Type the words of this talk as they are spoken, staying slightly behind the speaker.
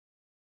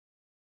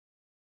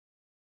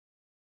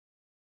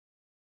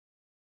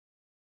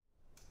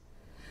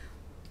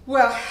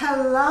Well,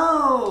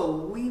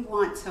 hello. We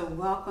want to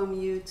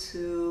welcome you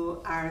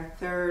to our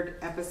third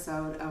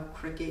episode of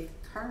Cricket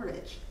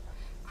Courage.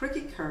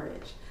 Cricket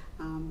Courage.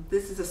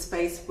 This is a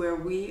space where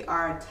we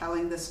are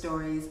telling the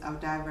stories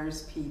of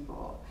diverse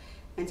people.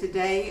 And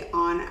today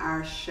on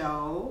our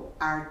show,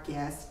 our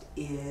guest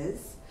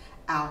is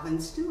Alvin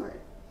Steward.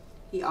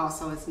 He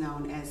also is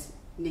known as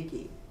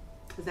Nicky.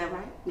 Is that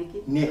right,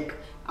 Nicky? Nick.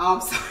 Oh,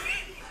 I'm sorry.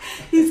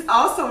 He's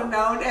also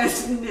known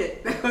as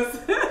Nick.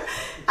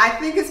 I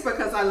think it's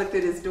because I looked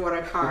at his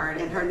daughter card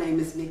and her name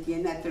is Nikki,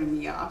 and that threw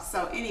me off.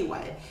 So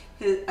anyway,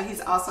 he's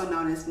also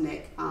known as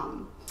Nick.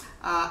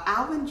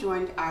 Alvin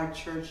joined our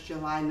church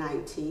July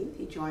 19th.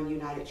 He joined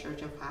United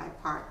Church of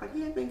Hyde Park, but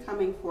he had been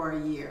coming for a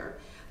year.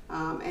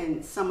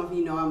 And some of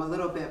you know him a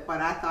little bit,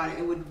 but I thought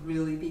it would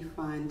really be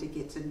fun to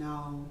get to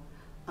know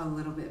a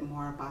little bit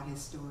more about his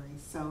story.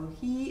 So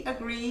he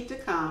agreed to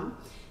come,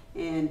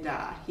 and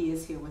he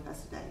is here with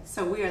us today.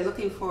 So we are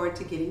looking forward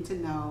to getting to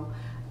know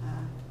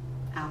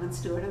Alvin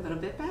Steward a little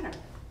bit better.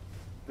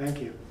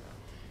 Thank you.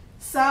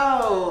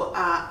 So,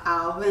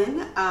 Alvin,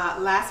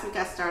 last week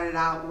I started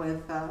out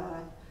with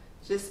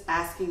just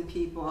asking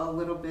people a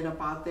little bit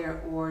about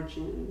their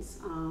origins.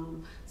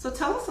 So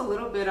tell us a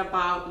little bit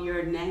about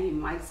your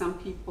name. Like, some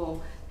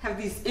people have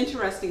these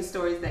interesting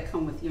stories that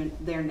come with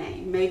their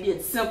name. Maybe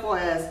it's simple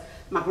as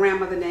my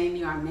grandmother named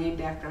you, I'm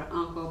named after an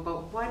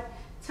uncle, but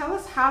tell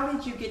us, how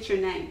did you get your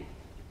name?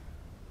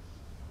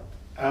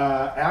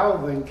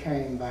 Alvin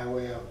came by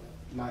way of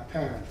my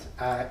parents.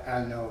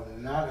 I know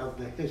not of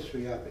the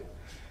history of it.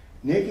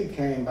 Nicky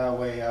came by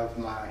way of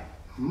my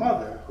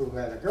mother, who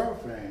had a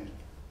girlfriend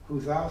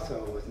who's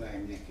also was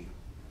named Nicky.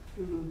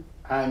 Mm-hmm.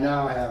 I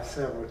now have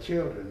several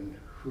children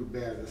who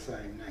bear the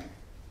same name.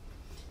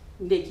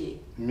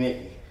 Nicky.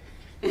 Nicky.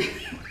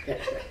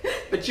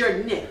 But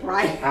you're Nick,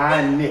 right?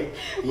 I'm Nick.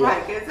 Yes.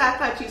 Right, because I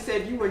thought you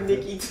said you were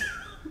Nicky too.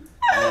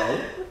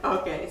 No.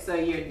 Okay, so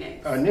you're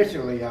Nick.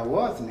 Initially, I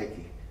was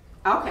Nicky.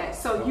 Okay,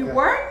 so you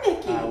were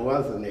Nicky. I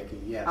was a Nicky,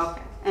 yes.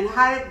 Okay, and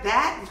how did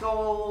that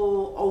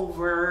go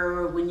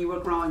over when you were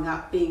growing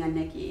up being a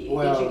Nicky?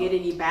 Well, did you get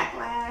any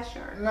backlash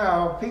or?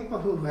 No, people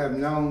who have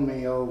known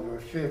me over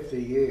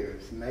 50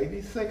 years,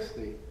 maybe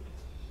 60,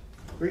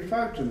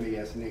 refer to me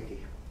as Nicky.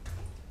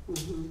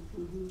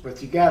 Mm-hmm, mm-hmm.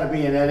 But you got to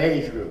be in that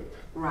age group.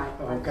 Right.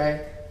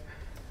 Okay?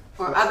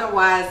 Or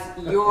otherwise,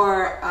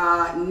 your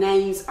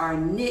names are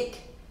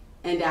Nick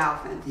and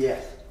Alvin.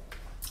 Yes.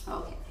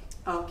 Okay.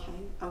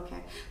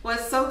 Well,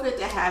 it's so good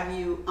to have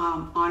you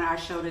on our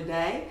show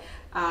today.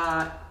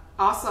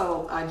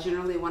 Also,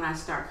 generally when I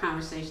start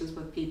conversations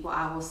with people,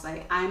 I will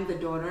say I'm the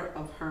daughter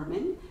of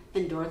Herman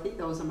and Dorothy.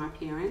 Those are my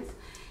parents.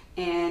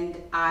 And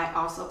I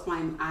also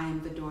claim I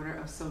am the daughter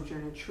of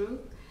Sojourner Truth.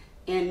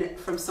 And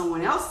from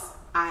someone else,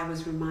 I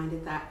was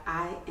reminded that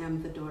I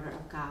am the daughter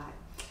of God.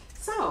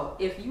 So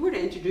if you were to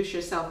introduce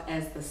yourself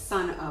as the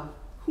son of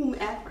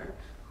whomever,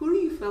 who do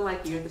you feel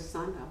like you're the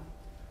son of?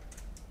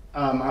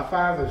 My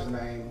father's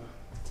name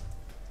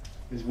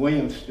is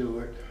William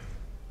Stewart.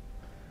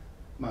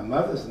 My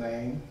mother's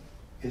name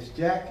is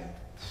Jackie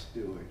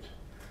Stewart.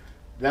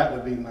 That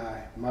would be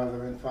my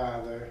mother and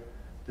father.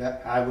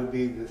 That I would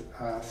be the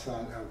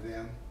son of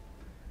them.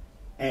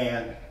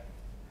 And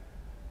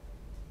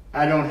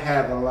I don't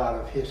have a lot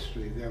of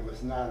history. There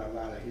was not a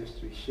lot of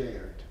history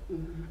shared,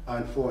 mm-hmm.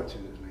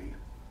 Unfortunately.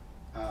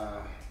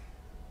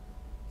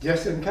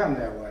 Just didn't come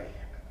that way.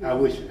 Mm-hmm. I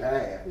wish it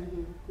had,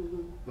 mm-hmm.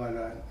 Mm-hmm.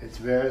 But it's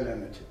very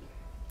limited.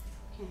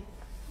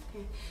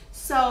 Okay.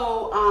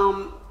 So,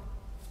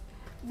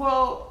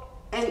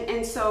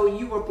 and so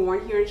you were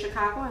born here in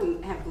Chicago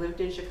and have lived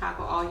in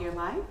Chicago all your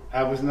life?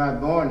 I was not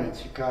born in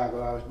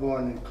Chicago. I was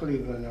born in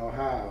Cleveland,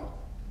 Ohio,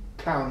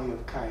 county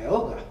of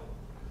Cuyahoga.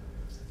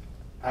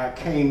 I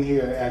came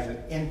here as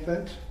an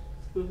infant,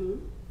 mm-hmm.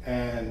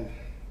 and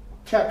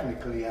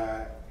technically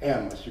I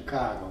am a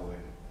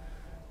Chicagoan,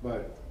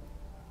 but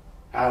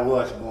I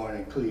was born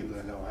in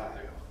Cleveland,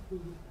 Ohio,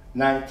 mm-hmm.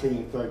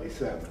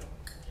 1937.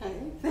 Okay,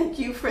 thank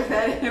you for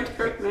that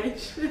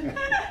information.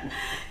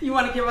 You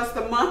want to give us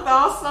the month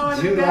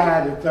also?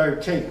 July the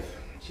 13th.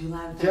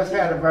 July the 13th. Just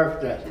had a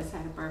birthday. Just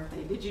had a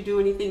birthday. Did you do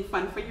anything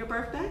fun for your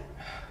birthday?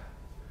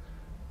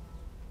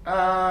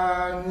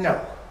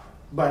 No.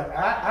 But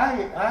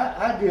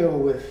I deal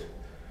with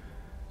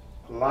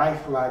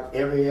life like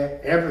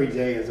every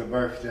day is a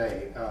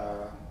birthday.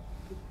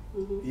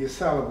 Mm-hmm. You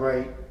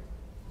celebrate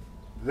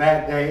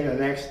that day, the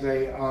next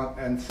day,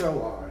 and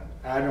so on.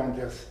 I don't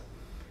just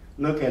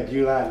look at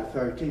July the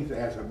 13th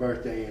as a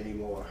birthday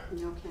anymore.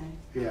 Okay.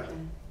 Yeah.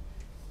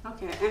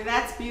 Okay, and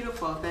that's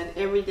beautiful, that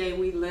every day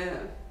we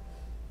live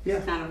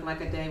is kind of like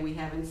a day we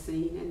haven't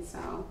seen, and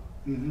so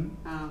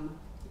mm-hmm.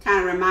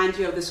 Kind of reminds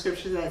you of the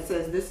scripture that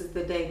says, "This is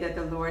the day that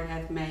the Lord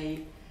hath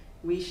made;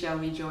 we shall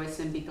rejoice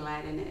and be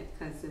glad in it,"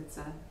 because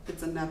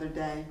it's another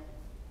day.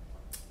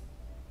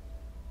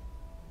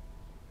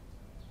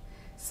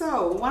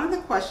 So, one of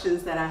the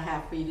questions that I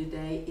have for you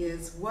today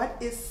is, what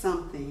is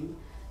something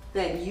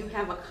that you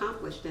have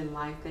accomplished in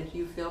life that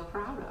you feel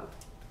proud of?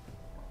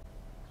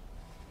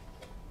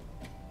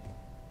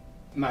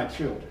 My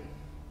children.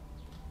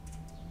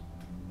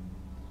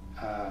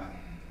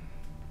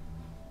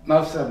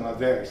 most of them are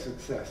very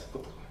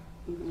successful.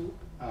 Mm-hmm.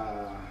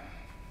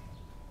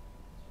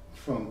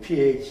 From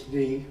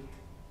PhD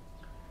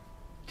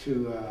to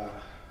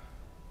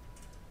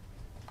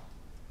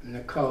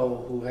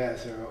Nicole, who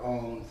has her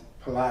own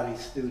Pilates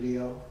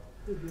studio.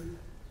 Mm-hmm.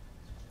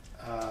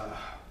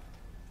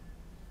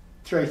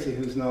 Tracy,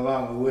 who's no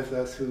longer with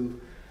us, who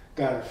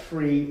got a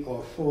free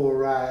or full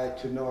ride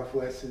to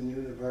Northwestern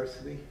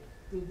University.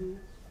 Mm-hmm.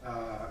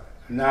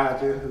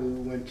 Nadia, who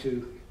went to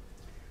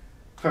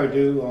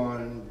Purdue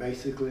on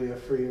basically a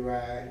free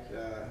ride.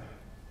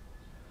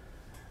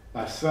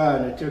 My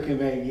son, it took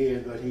him 8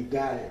 years, but he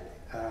got it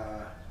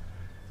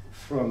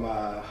from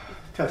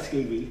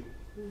Tuskegee.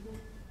 Mm-hmm.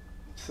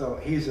 So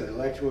he's an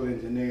electrical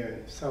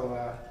engineer. So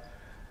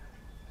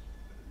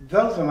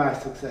those are my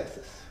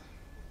successes.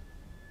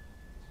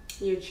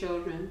 Your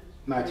children.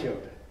 My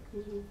children.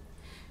 Mm-hmm.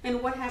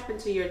 And what happened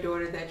to your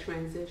daughter that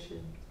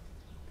transition?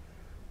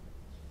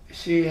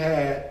 She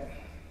had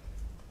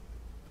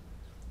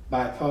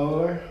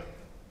bipolar,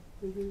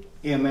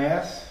 Mm-hmm.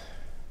 MS,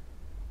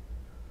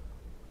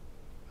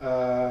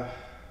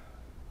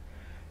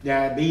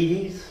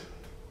 diabetes,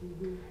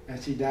 Mm-hmm.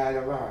 and she died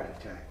of a heart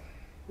attack.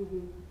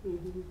 Mm-hmm.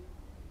 Mm-hmm.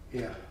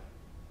 Yeah.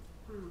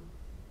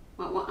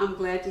 Wow. Well, I'm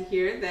glad to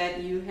hear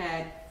that you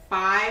had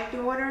 5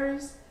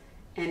 daughters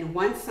and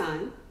 1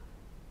 son,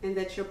 and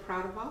that you're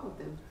proud of all of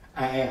them.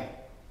 I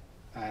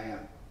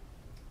am.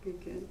 Good,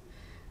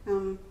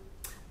 good.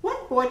 What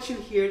brought you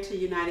here to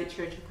United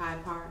Church of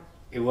Hyde Park?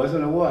 It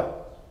wasn't a what.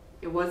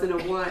 It wasn't a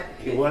what?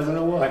 It wasn't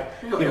a what.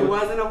 It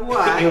wasn't a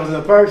what? It was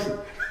a person.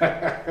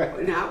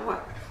 Not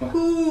what?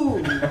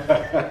 Who?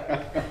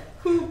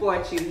 Who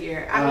brought you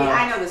here? I mean,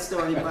 I know the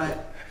story,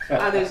 but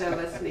others are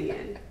listening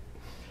in.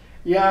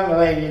 Young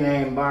lady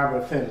named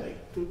Barbara Finley.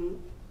 Mm-hmm.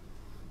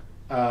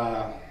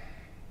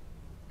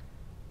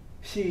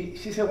 She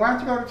said, "Why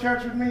don't you go to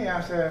church with me?"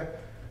 I said,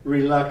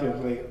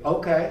 reluctantly,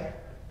 "Okay."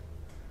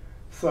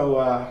 So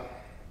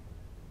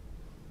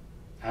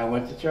I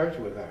went to church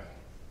with her.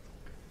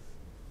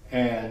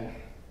 And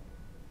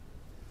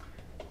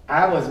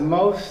I was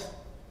most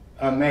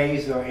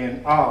amazed or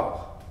in awe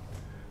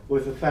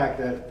with the fact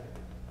that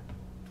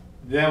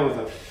there was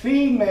a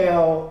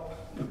female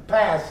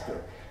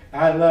pastor.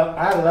 I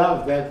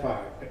love that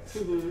part.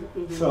 Mm-hmm,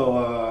 mm-hmm.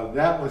 So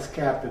that was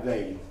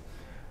captivating.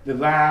 The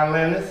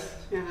violinist,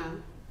 Uh-huh.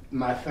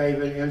 my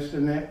favorite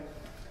instrument,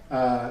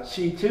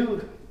 she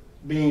too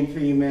being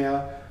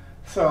female.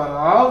 So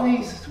all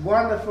these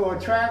wonderful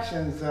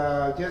attractions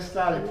just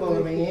started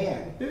pulling me in.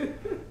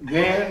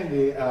 Then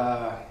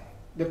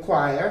the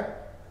choir,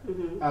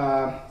 Mm-hmm.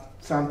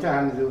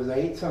 sometimes it was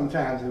 8,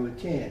 sometimes it was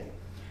 10.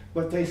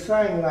 But they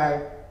sang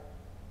like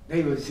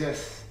they was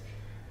just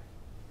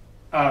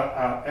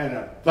an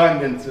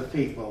abundance of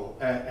people,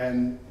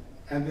 and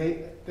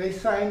they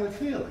sang with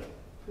feeling.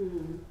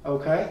 Mm-hmm.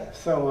 Okay,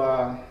 so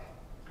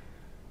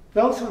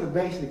those were the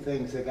basic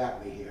things that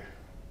got me here.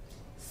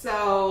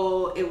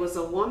 So it was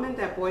a woman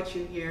that brought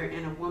you here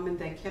and a woman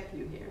that kept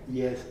you here.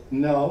 Yes,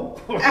 no,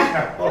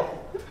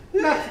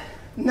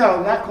 no,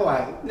 not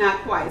quite. Not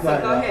quite. So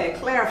But, go ahead,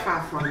 clarify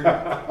for me.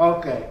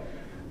 Okay,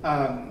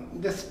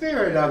 the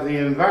spirit of the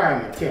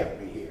environment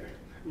kept me here.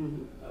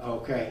 Mm-hmm.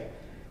 Okay,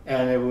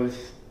 and it was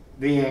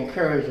the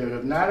encouragement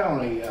of not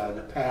only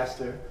the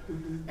pastor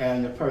Mm-hmm.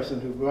 and the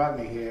person who brought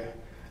me here,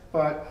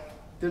 but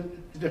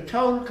the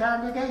total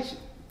congregation,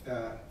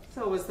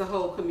 So it was the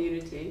whole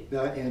community.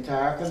 the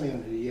entire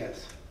community. Yes.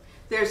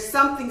 There's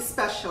something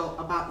special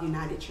about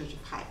United Church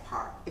of Hyde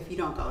Park. If you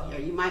don't go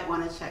here, you might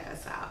want to check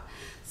us out.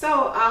 So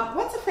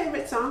what's a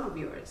favorite song of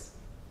yours?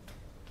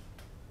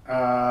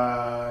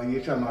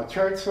 You're talking about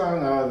church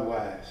song or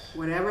otherwise?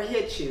 Whatever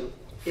hits you.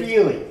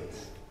 Feelings.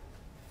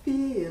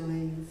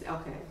 Feelings.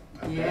 Okay.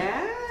 Okay.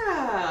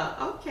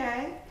 Yeah. Okay.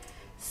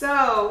 So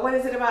what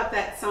is it about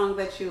that song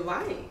that you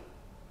like?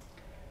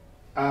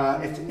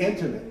 It's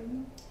intimate.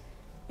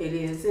 It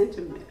is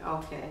intimate.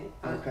 Okay.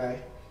 Okay.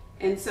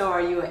 And so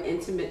are you an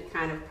intimate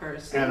kind of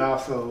person? And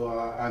also,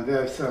 I'm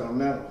very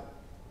sentimental.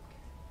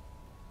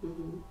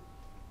 Mm-hmm.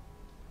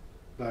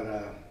 But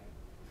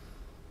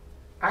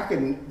I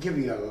can give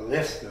you a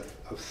list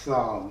of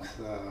songs.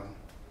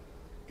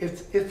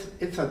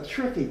 It's a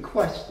tricky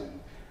question.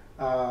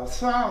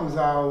 Songs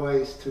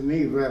always, to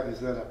me,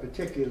 represent a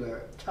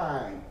particular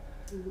time.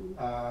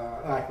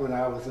 Mm-hmm. Like when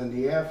I was in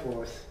the Air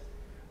Force,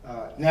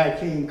 Nat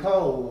King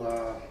Cole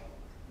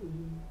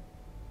Mm-hmm.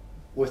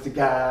 was the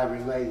guy I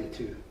related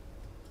to.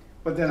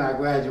 But then I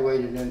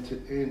graduated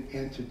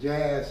into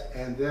jazz,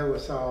 and there were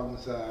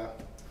songs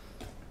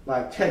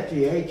like Take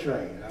the A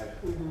Train.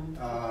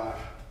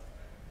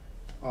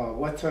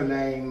 What's her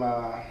name?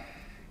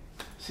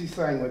 She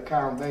sang with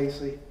Count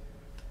Basie.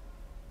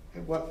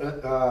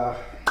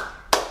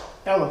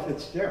 Ella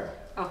Fitzgerald.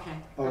 Okay.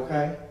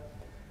 Okay?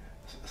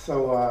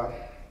 So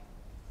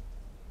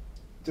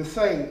to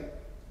say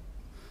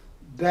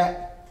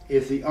that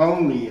is the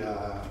only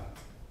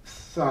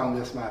song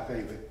that's my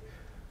favorite,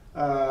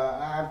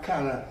 I'm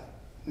kind of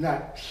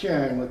not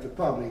sharing with the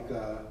public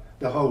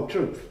the whole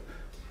truth.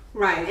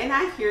 Right, and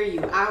I hear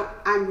you.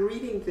 I'm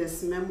reading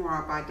this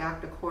memoir by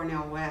Dr.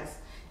 Cornel West,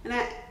 and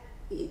I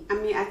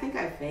think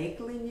I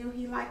vaguely knew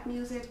he liked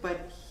music,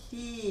 but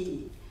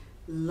he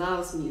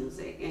loves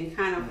music and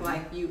kind of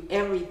like you,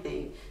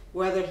 everything,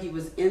 whether he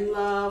was in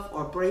love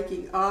or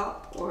breaking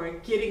up or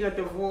getting a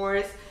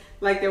divorce.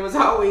 Like there was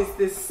always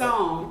this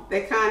song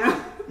that kind of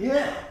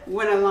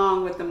went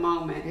along with the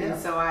moment, and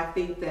so I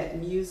think that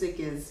music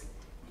is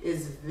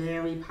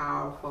very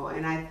powerful,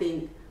 and I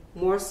think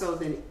more so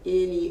than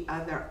any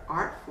other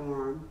art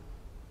form,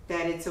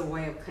 that it's a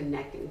way of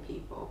connecting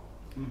people.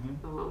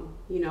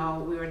 You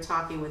know, we were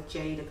talking with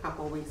Jade a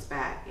couple of weeks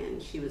back,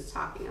 and she was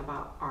talking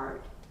about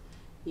art,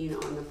 you know,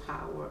 and the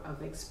power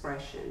of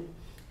expression.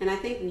 And I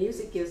think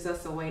music gives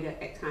us a way to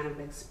kind of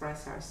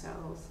express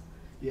ourselves.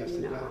 Yes,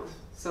 you know? It does.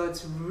 So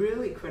it's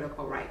really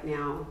critical right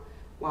now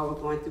while we're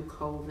going through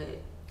COVID,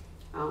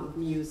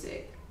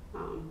 music.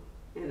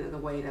 And the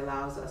way it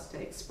allows us to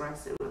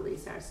express and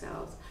release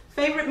ourselves.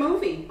 Favorite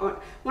movie?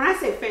 Or when I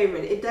say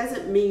favorite, it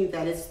doesn't mean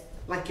that it's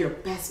like your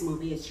best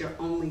movie, it's your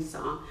only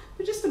song,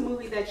 but just a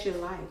movie that you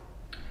like.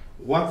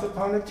 Once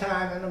Upon a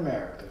Time in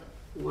America.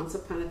 Once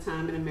Upon a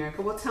Time in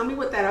America. Well, tell me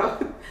what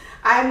that.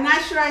 I'm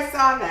not sure I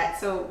saw that.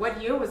 So,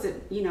 what year was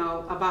it? You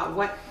know, about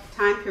what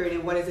time period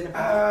and what is it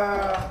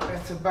about?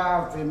 It's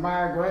about the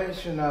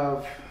migration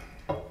of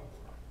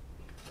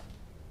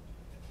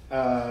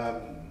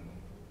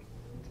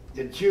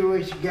the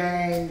Jewish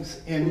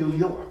gangs in New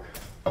York.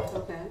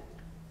 Okay.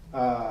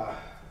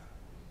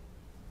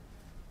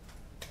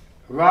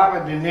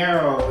 Robert De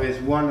Niro is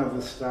one of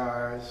the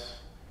stars.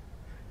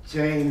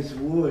 James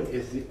Wood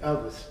is the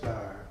other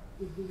star.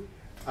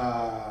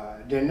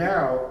 De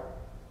Niro,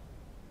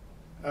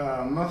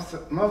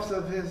 most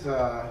of his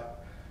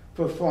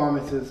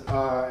performances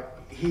are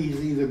he's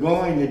either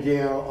going to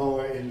jail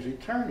or is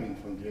returning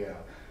from jail.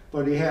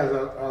 But he has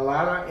a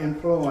lot of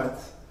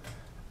influence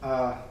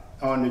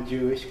on the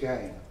Jewish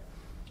gang.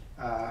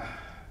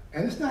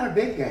 And it's not a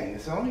big gang,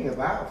 it's only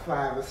about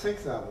 5 or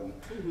 6 of them.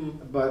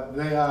 But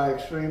they are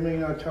extremely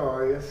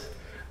notorious,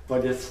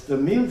 but it's the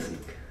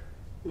music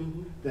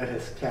that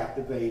has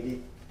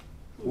captivated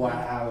why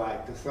I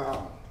like the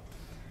song.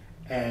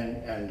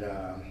 And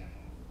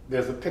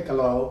there's a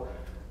piccolo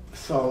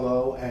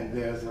solo and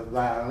there's a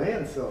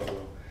violin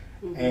solo.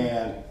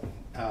 And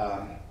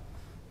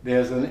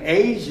there's an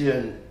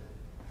Asian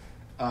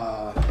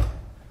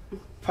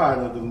part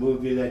of the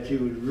movie that you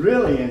would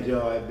really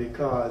enjoy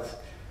because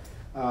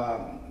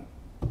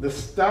the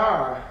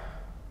star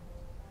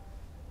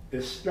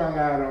is strung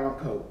out on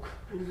coke,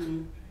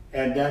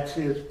 and that's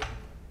his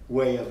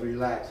way of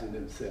relaxing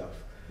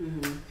himself,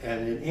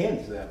 and it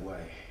ends that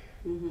way.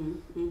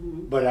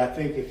 But I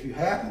think if you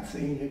haven't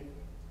seen it,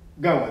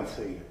 go and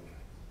see it.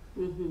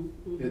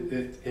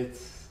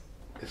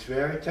 It's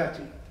very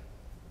touching.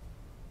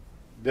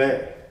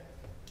 Very.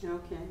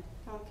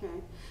 Okay.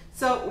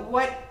 So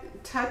what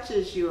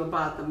touches you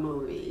about the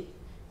movie?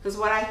 Because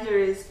what I hear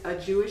is a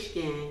Jewish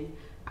gang.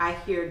 I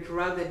hear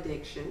drug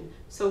addiction.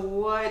 So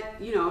what,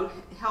 you know,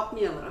 help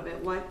me a little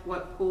bit.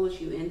 What pulls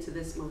you into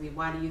this movie?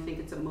 Why do you think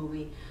it's a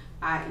movie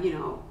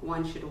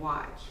one should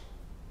watch?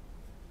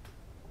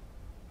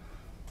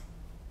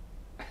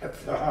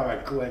 That's a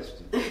hard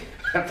question.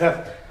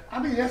 I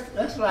mean,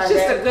 that's like it's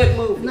just a good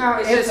movie. No,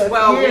 it's just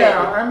well written.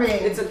 I mean,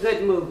 it's a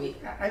good movie.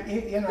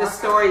 You know, the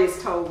story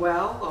is told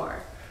well,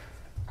 or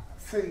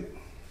see,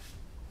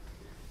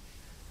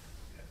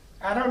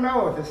 I don't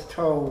know if it's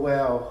told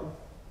well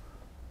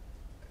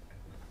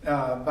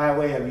by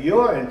way of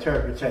your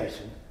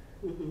interpretation,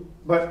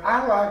 but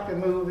I like the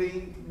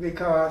movie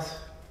because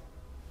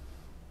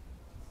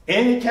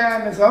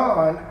anytime it's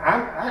on,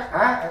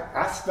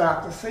 I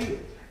stop to see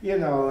it. You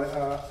know,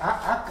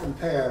 I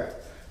compare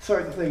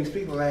certain things.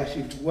 People ask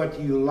you, what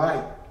do you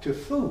like, to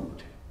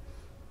food.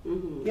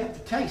 You have to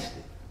taste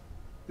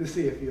it to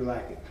see if you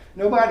like it.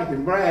 Nobody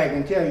can brag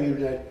and tell you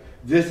that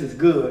this is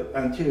good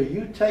until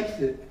you taste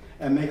it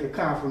and make a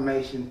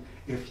confirmation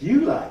if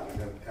you like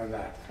it or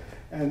not.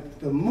 And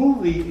the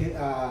movie,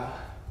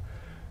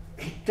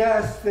 it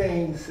does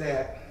things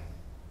that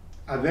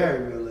are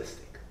very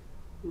realistic.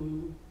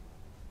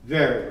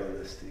 Very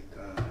realistic.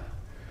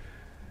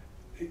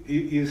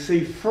 You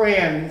see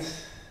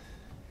friends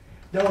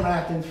don't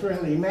act in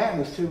friendly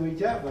manners to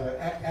each other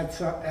at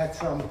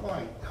some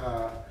point.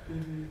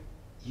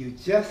 You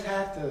just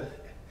have to.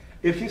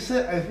 If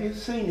you've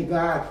seen The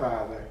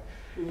Godfather,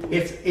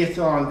 it's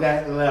on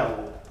that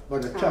level,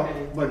 but a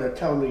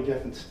totally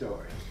different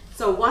story.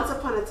 So, Once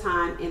Upon a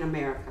Time in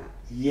America.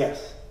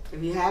 Yes.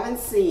 If you haven't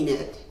seen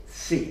it,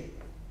 see it.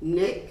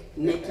 Nick,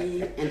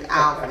 Nikki, and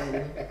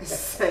Alvin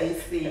say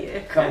see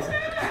it.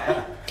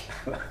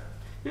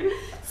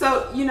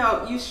 So, you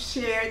know, you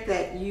shared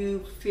that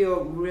you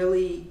feel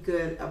really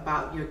good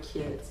about your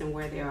kids and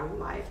where they are in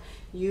life.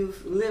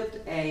 You've lived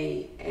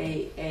a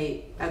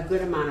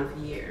good amount of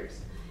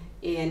years.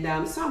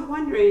 And so I'm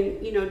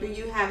wondering, you know, do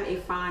you have a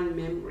fond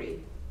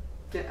memory,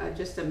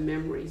 just a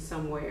memory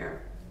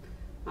somewhere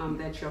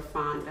that you're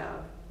fond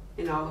of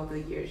in all of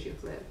the years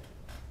you've lived?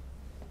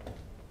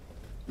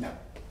 No.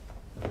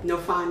 No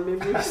fond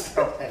memories?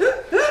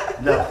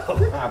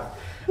 No.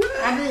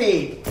 I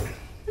mean,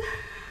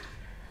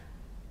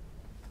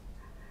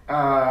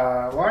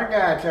 one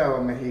guy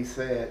told me, he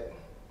said,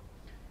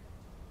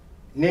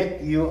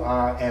 Nick, you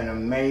are an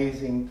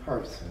amazing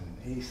person.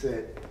 He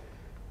said,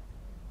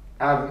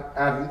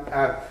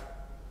 I've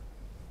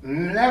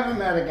never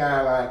met a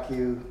guy like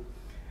you.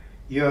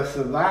 Your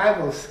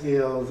survival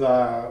skills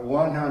are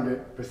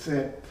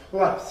 100%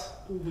 plus.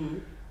 Mm-hmm.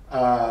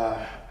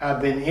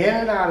 I've been in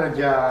and out of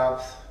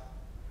jobs,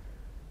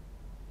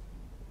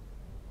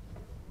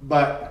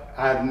 but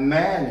I've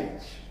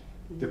managed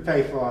to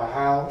pay for a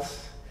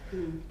house,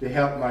 to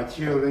help my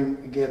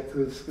children get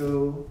through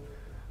school,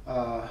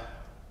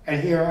 and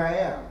here I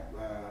am.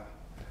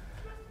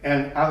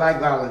 And I like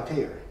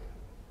volunteering.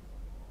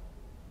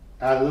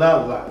 I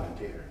love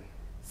volunteering.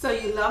 So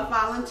you love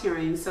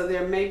volunteering, so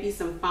there may be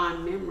some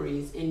fond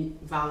memories in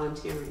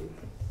volunteering.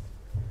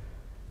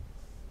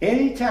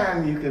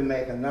 Anytime you can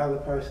make another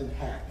person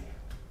happy,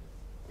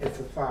 it's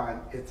a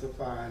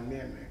fond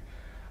memory.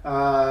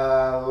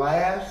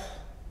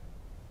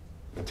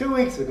 2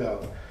 weeks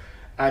ago,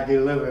 I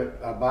delivered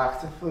a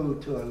box of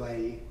food to a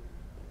lady,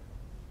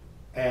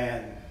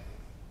 and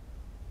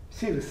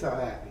she was so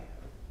happy.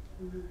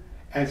 Mm-hmm.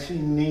 And she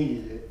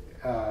needed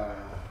it,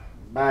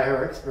 by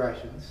her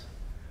expressions.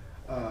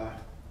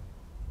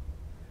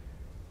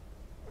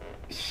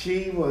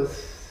 She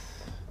was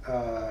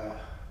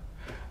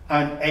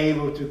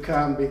unable to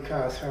come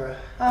because her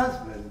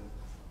husband,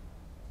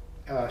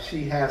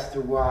 she has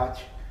to watch,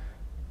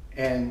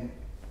 and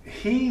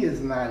he is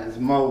not as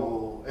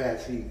mobile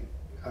as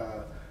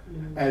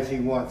he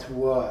once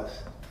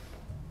was.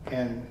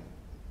 And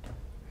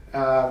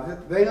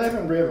they live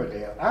in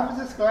Riverdale. I was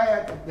just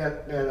glad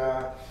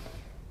that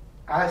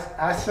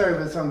I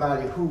serviced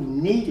somebody who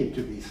needed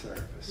to be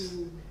serviced.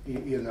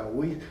 Mm-hmm. You know,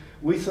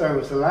 we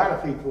service a lot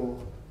of people,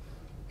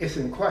 it's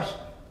in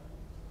question,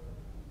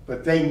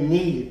 but they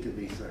needed to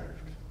be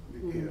served.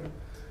 Mm-hmm. You know.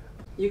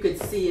 You could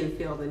see and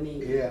feel the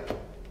need. Yeah.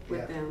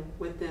 With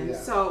them. Yeah.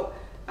 So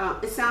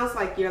it sounds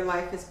like your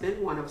life has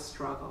been one of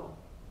struggle,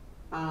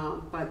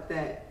 but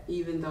that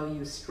even though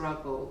you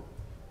struggle,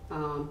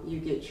 you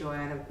get joy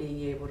out of being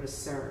able to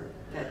serve.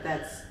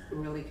 That's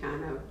really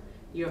kind of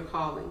your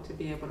calling, to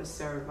be able to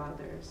serve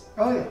others.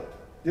 Oh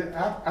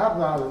yeah, I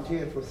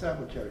volunteered for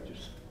several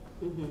churches.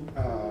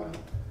 Mm-hmm.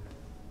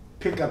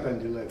 Pick up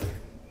and deliver.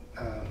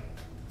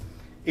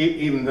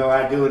 Even though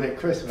I do it at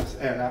Christmas,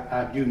 and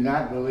I do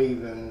not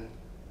believe in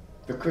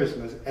the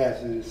Christmas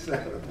as it is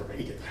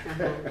celebrated.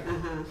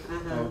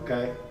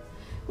 Okay.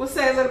 We'll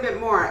say a little bit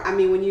more. I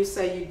mean, when you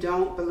say you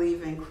don't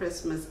believe in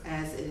Christmas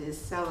as it is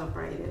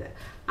celebrated,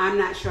 I'm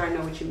not sure I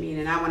know what you mean,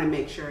 and I want to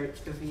make sure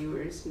the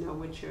viewers know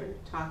what you're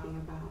talking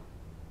about.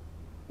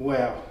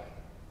 Well,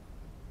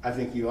 I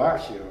think you are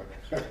sure.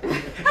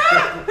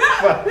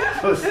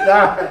 for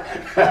start.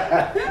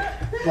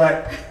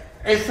 But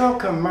it's so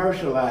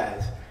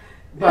commercialized.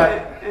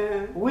 But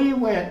we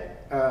went,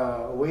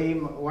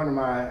 one of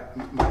my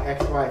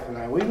ex-wife and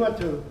I, we went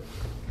to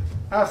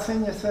our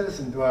senior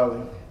citizen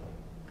dwelling.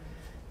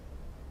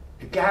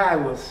 The guy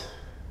was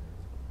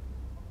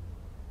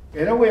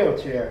in a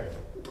wheelchair,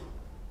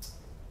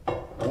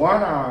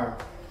 one arm,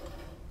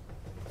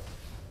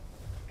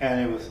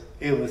 and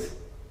it was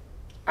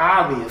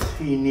obvious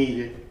he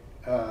needed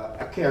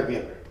a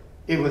caregiver.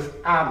 It was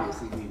obvious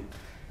he needed.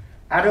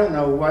 I don't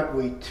know what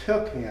we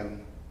took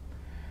him,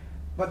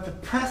 but the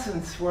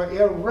presents were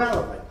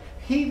irrelevant.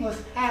 He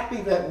was happy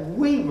that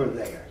we were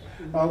there.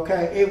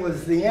 Okay, it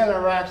was the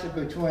interaction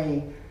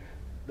between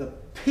the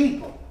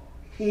people,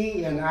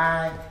 he and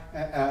I,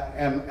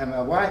 and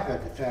my wife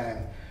at the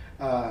time.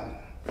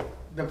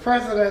 The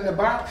present in the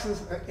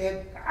boxes,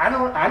 I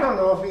don't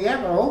know if he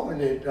ever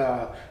opened it.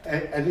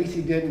 At least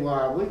he didn't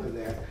while we were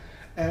there,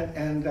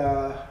 and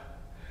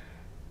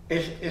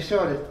it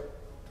sort of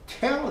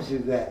tells you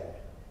that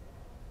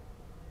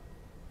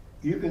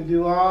you can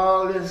do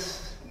all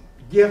this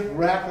gift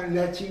wrapping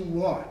that you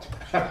want,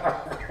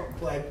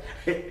 but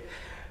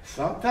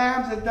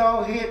sometimes it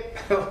don't hit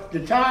the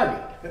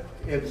target.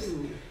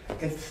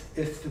 It's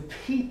the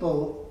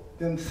people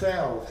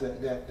themselves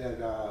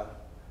that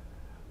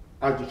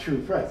are the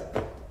true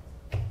present.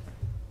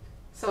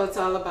 So it's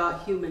all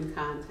about human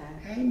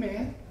contact.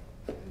 Amen.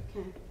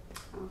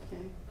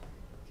 Okay.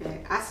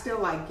 I still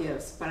like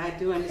gifts, but I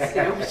do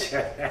understand what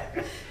you.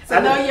 So I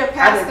know your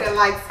pastor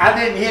likes. I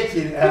didn't hit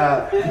you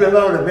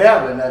below the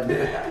belt or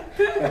nothing.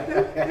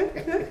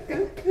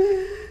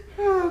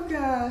 Oh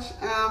gosh.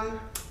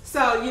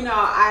 So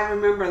I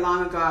remember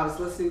long ago I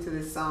was listening to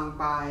this song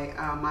by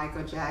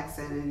Michael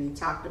Jackson, and he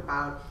talked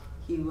about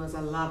he was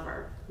a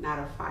lover, not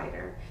a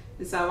fighter.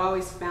 And so I've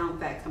always found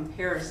that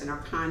comparison or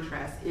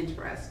contrast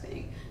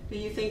interesting. Do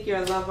you think you're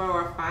a lover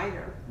or a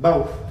fighter?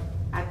 Both.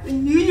 I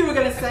knew you were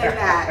going to say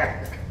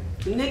that.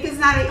 Nick is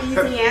not an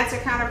easy answer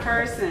kind of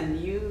person.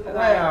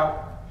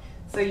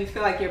 So you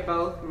feel like you're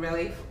both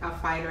really a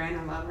fighter and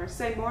a lover?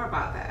 Say more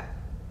about that.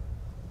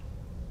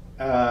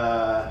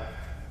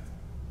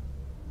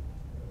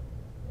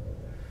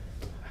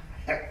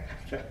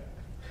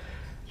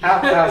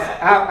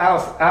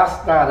 I'll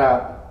start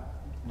out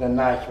the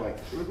nice way.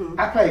 Mm-hmm.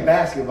 I played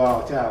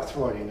basketball till I was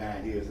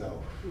 49 years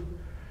old.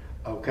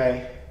 Mm-hmm.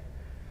 Okay?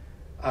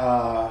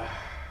 I've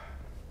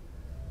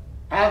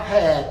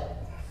had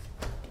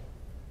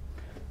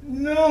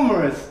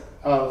numerous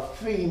of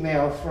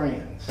female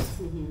friends,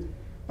 Mm-hmm.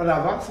 but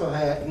I've also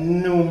had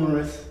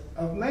numerous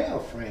of male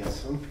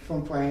friends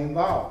from playing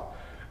ball.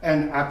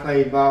 And I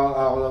played ball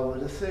all over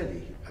the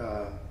city.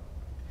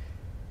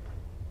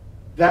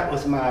 That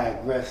was my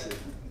aggressive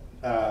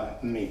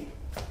me.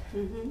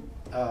 Mm-hmm.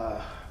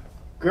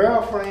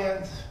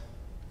 Girlfriends,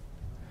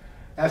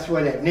 that's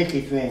where that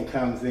Nikki thing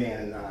comes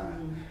in.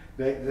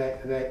 They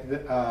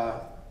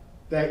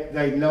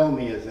know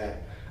me as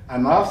that.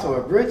 I'm also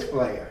a bridge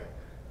player,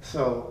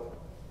 so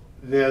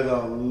there's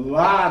a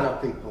lot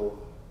of people,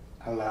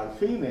 a lot of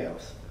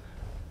females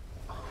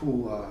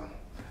who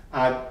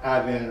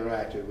I've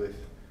interacted with,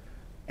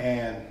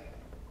 and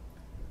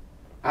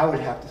I would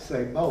have to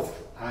say both.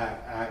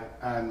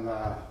 I'm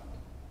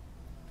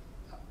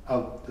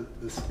of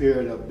the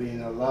spirit of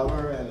being a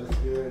lover and the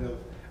spirit of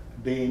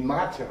being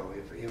macho,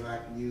 if I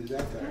can use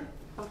that term.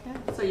 Okay,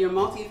 so you're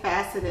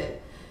multifaceted.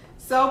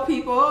 So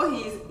people,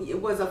 he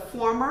was a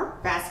former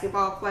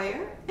basketball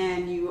player,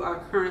 and you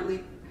are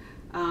currently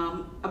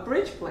a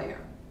bridge player.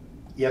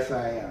 Yes,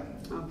 I am.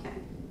 Okay,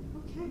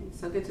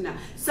 so good to know.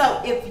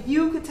 So if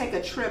you could take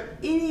a trip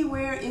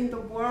anywhere in the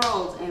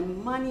world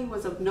and money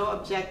was of no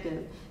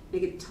objective, it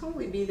could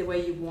totally be the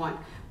way you want,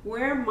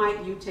 where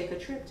might you take a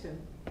trip to?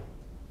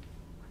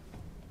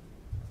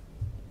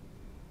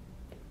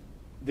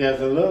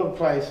 There's a little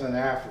place in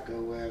Africa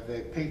where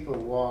the people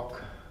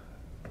walk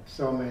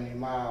so many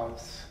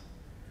miles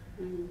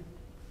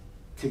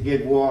to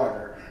get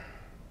water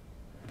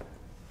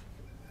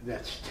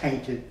that's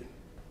tainted,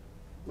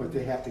 but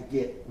they have to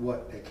get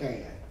what they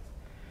can.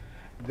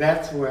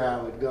 That's where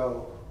I would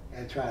go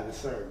and try to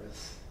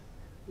service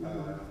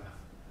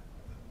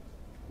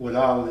with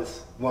all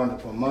this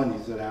wonderful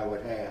monies that I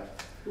would have.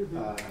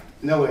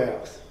 Nowhere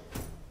else.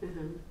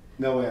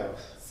 Nowhere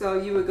else. So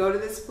you would go to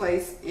this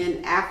place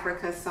in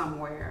Africa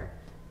somewhere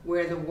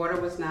where the water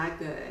was not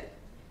good,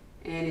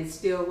 and it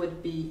still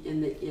would be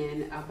in the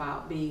end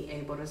about being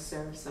able to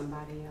serve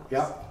somebody else.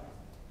 Yep.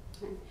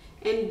 Okay.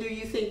 And do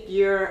you think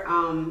you're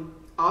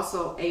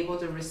also able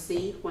to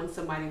receive when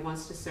somebody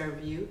wants to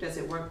serve you? Does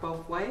it work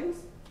both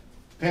ways?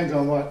 Depends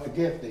on what the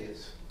gift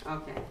is.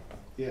 Okay.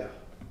 Yeah.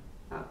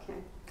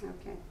 Okay.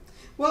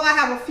 Well, I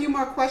have a few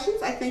more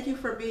questions. I thank you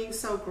for being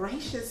so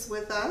gracious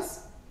with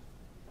us.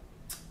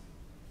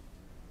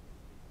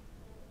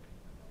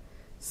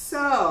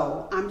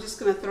 So, I'm just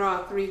going to throw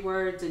out 3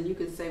 words and you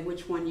can say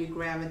which one you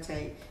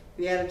gravitate.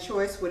 If you had a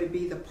choice, would it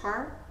be the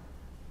park,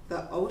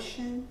 the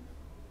ocean,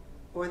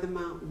 or the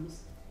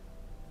mountains?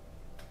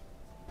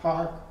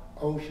 Park,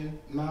 ocean,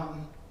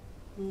 mountain.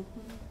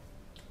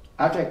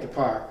 I'll take the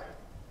park.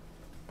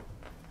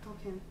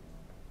 Okay.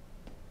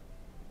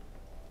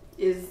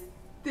 Is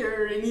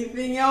there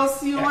anything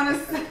else you want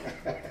to say?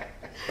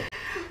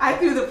 I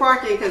threw the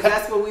park in because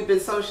that's what we've been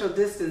social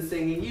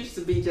distancing. It used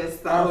to be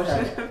just the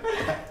ocean.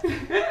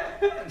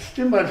 It's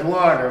too much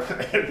water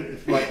for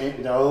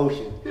in the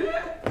ocean.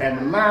 And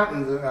the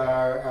mountains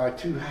are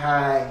too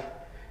high.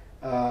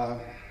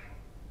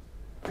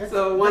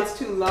 So one's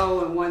too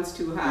low and one's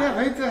too high.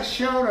 Yeah, they just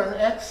showed an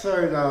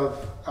excerpt of,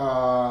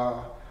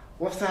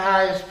 what's the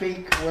highest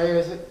peak? Where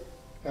is it?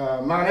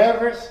 Mount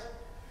Everest.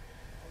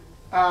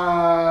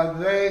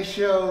 They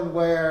showed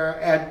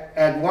where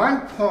at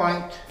one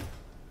point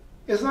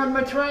it's nothing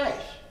but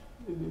trash.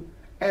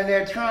 And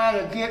they're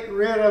trying to get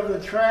rid of the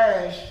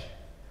trash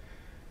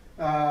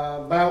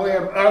by way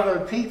of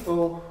other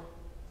people,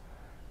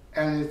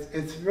 and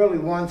it's really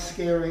one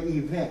scary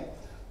event.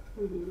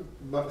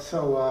 But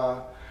so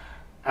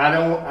I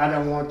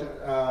don't want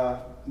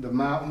the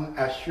mountain.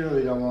 I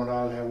surely don't want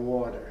all that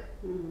water.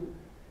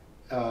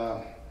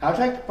 I'll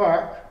take the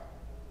park.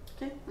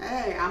 Okay.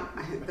 Hey,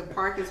 the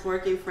park is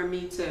working for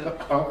me too.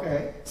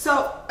 Okay.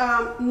 So,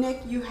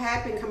 Nick, you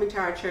had been coming to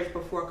our church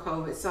before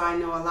COVID, so I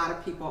know a lot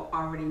of people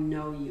already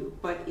know you.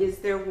 But is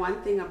there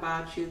one thing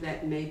about you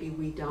that maybe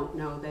we don't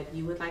know that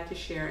you would like to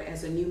share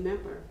as a new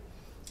member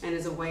and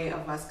as a way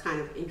of us kind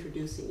of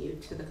introducing you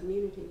to the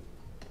community?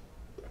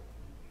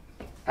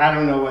 I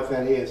don't know what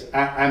that is.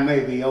 I may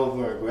be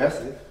over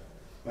aggressive,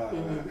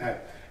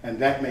 and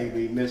that may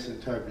be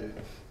misinterpreted.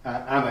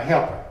 I'm a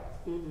helper.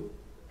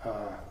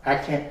 I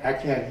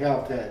can't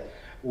help that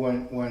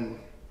when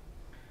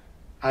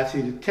I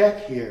see the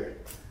tech here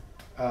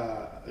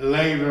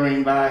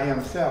laboring by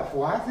himself.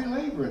 Why is he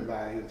laboring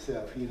by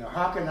himself? You know,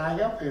 how can I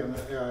help him?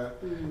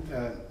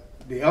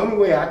 The only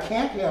way I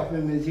can't help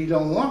him is he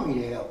don't want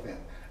me to help him,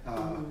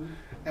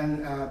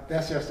 and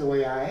that's just the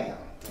way I am.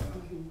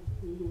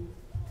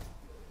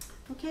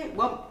 Okay,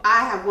 well,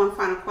 I have one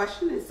final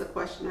question. It's a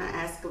question I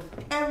ask of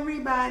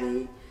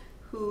everybody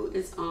who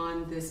is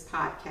on this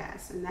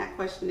podcast. And that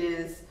question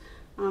is,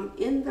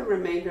 in the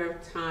remainder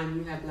of time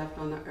you have left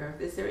on the earth,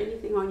 is there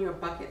anything on your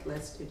bucket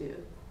list to do?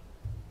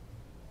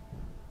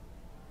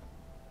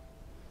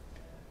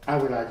 I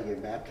would like to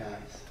get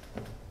baptized.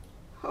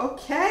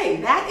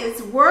 Okay, that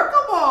is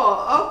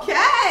workable.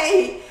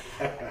 Okay.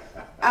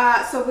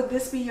 So would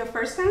this be your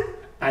first time?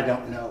 I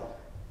don't know.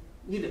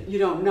 You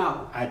don't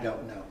know? I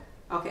don't know.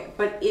 Okay,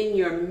 but in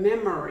your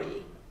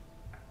memory?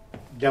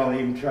 Don't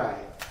even try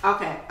it.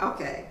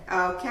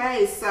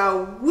 Okay.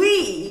 So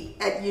we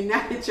at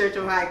United Church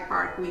of Hyde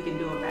Park, we can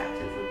do a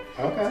baptism.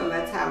 Okay. So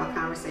let's have a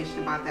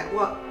conversation about that.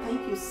 Well,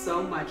 thank you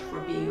so much for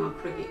being on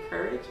Crooked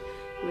Courage.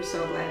 We're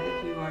so glad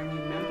that you are a new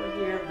member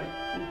here, but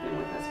you've been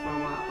with us for a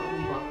while, but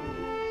we welcome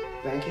you.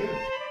 Thank you.